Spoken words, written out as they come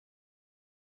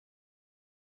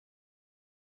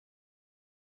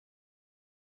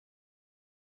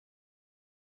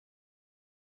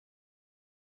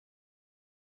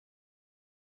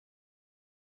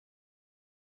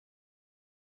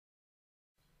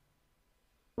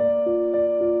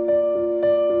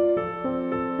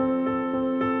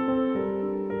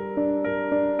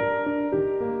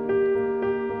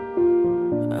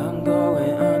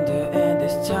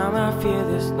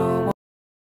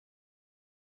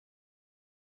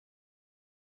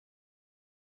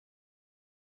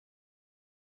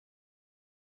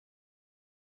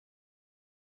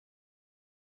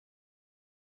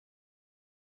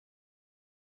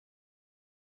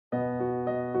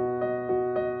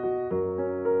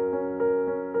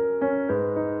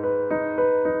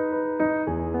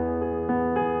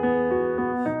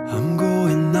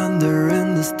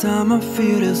this time I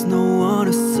feel there's no one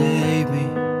to save me.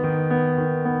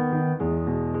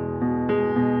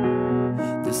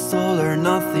 This all or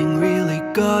nothing really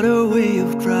got a way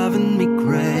of driving me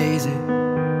crazy.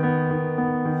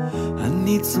 I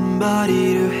need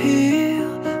somebody to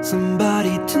heal,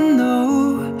 somebody to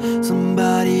know,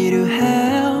 somebody to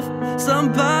have,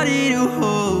 somebody to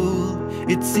hold.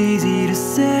 It's easy to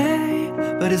say,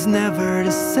 but it's never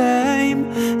the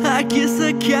same. I guess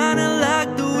I kinda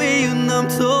like the way you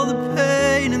numbed all the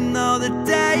pain. And now the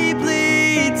day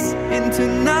bleeds into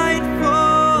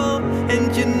nightfall,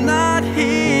 and you're not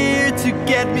here to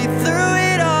get me through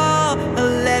it all. I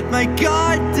let my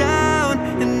guard down,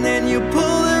 and then you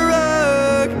pull the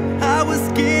rug. I was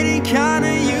getting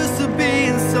kinda used to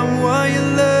being someone you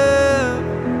love.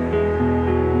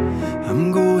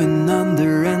 I'm going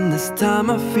under, and this time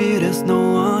I feel there's no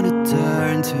one to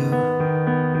turn to.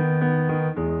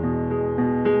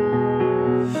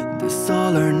 This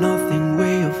all or nothing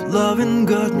way of loving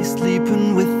got me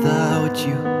sleeping without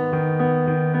you.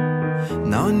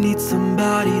 Now I need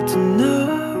somebody to know,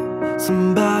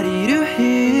 somebody to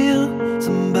heal,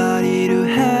 somebody to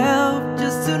help,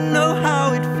 just to know how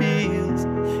it feels.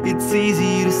 It's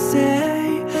easy to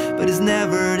say, but it's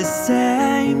never the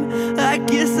same. I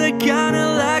guess I kinda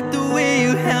like the way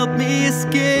you helped me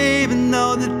escape. And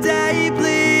now the day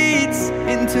bleeds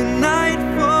into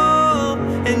nightfall,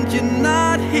 and you're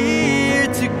not here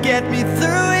to get me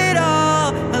through it all.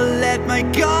 I let my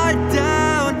guard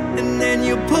down, and then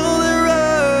you pull the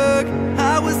rug.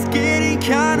 I was getting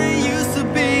kinda used to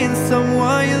being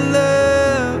someone you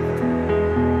loved.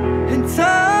 And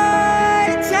I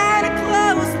try to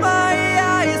close my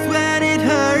eyes when it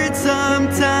hurts.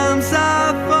 Sometimes I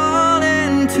fall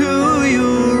into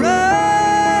your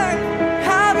arms.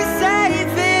 I'll be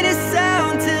safe in the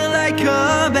sound till I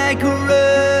come back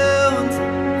around.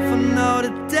 For now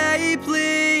the day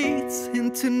bleeds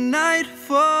into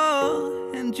nightfall,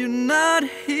 and you're not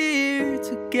here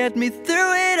to get me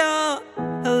through it all.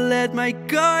 I let my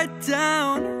guard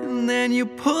down, and then you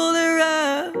pulled her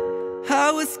up. I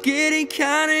was getting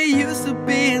kinda used to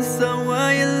being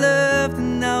someone you loved.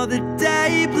 And now the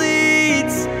day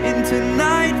bleeds into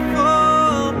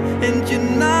nightfall, and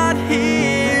you're not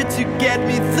here to get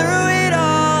me through it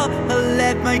all. I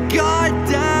let my guard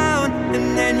down, and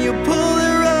then you pull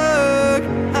the rug.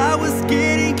 I was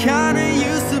getting kinda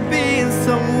used to being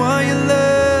someone you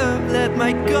love. Let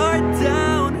my guard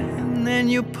down, and then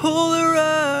you pull the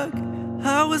rug.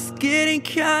 I was getting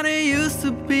kinda used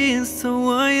to being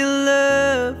someone you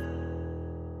love.